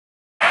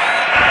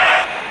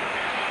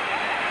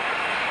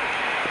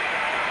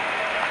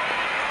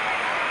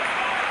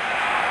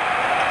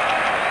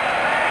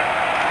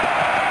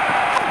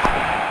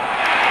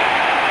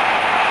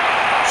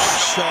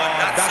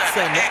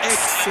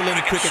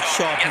excellent cricket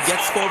shot. He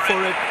gets four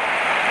for it.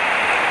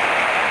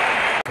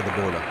 For the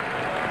bowler.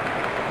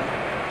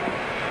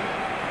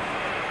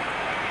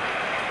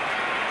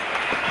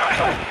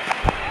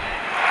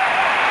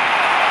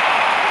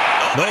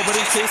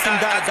 Nobody's chasing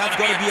that. That's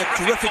going to be a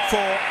terrific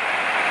four.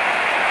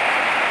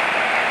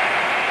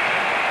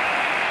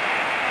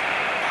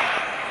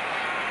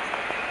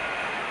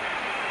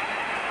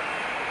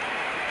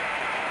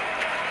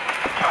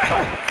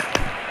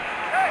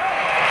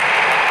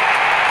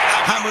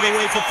 Hammered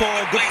away for four.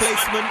 Good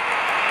placement.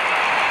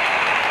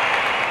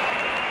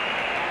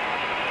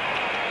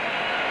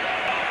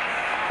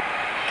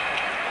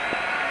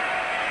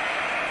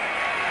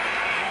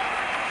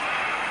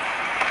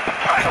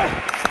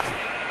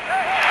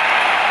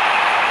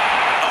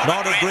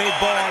 Not a great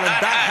ball, and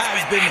that has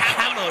been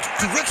hammered.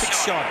 Terrific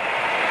shot.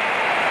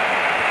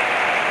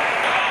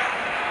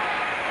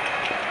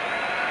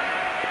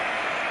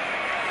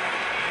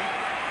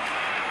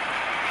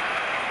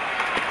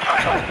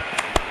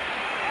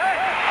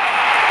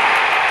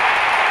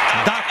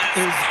 That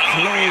is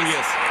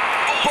glorious.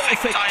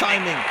 Perfect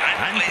timing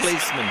and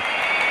placement.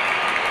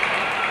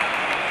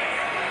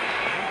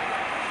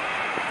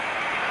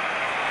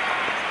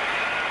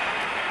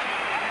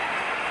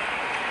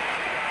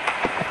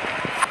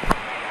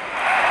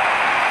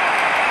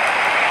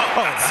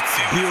 Oh, that's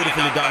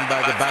beautifully done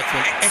by the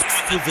batsman.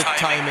 Exquisite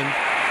timing.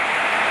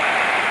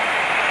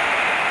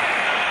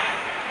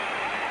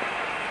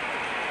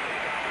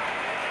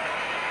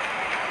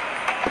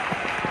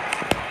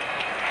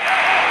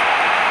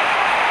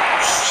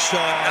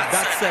 Shot.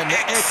 That's an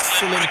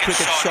excellent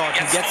cricket shot.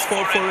 He gets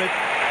four for it.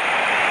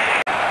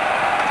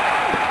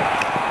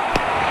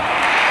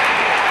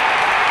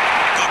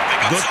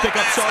 Good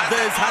pickup shot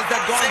this. Has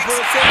that gone for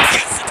a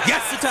six?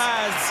 Yes, it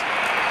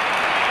has.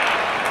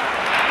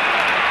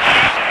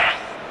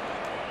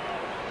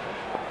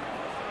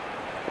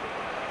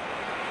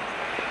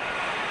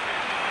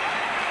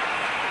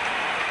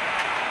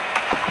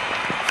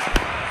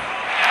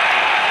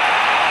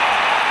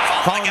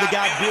 Found the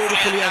gap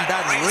beautifully, and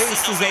that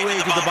races away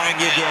to the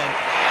boundary again.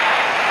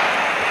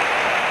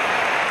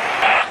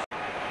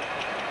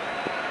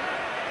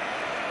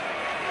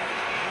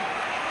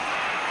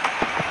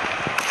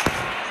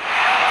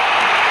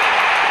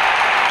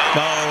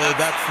 No,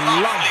 that's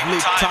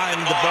lovely time.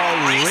 The ball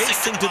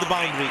racing to the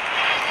boundary.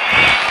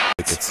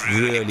 It's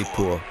really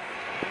poor.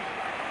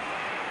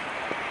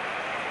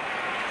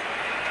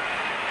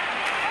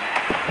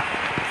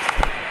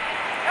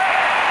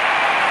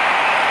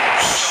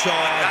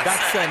 Shot.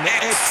 That's an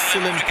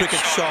excellent cricket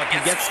shot. He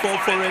gets four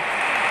for it.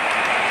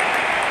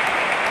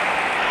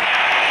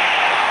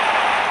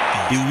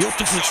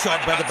 Beautiful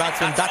shot by the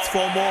batsman. That's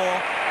four more.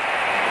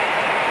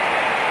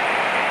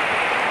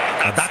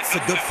 That's a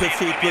good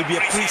 50. It will be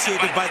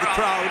appreciated by the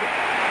crowd.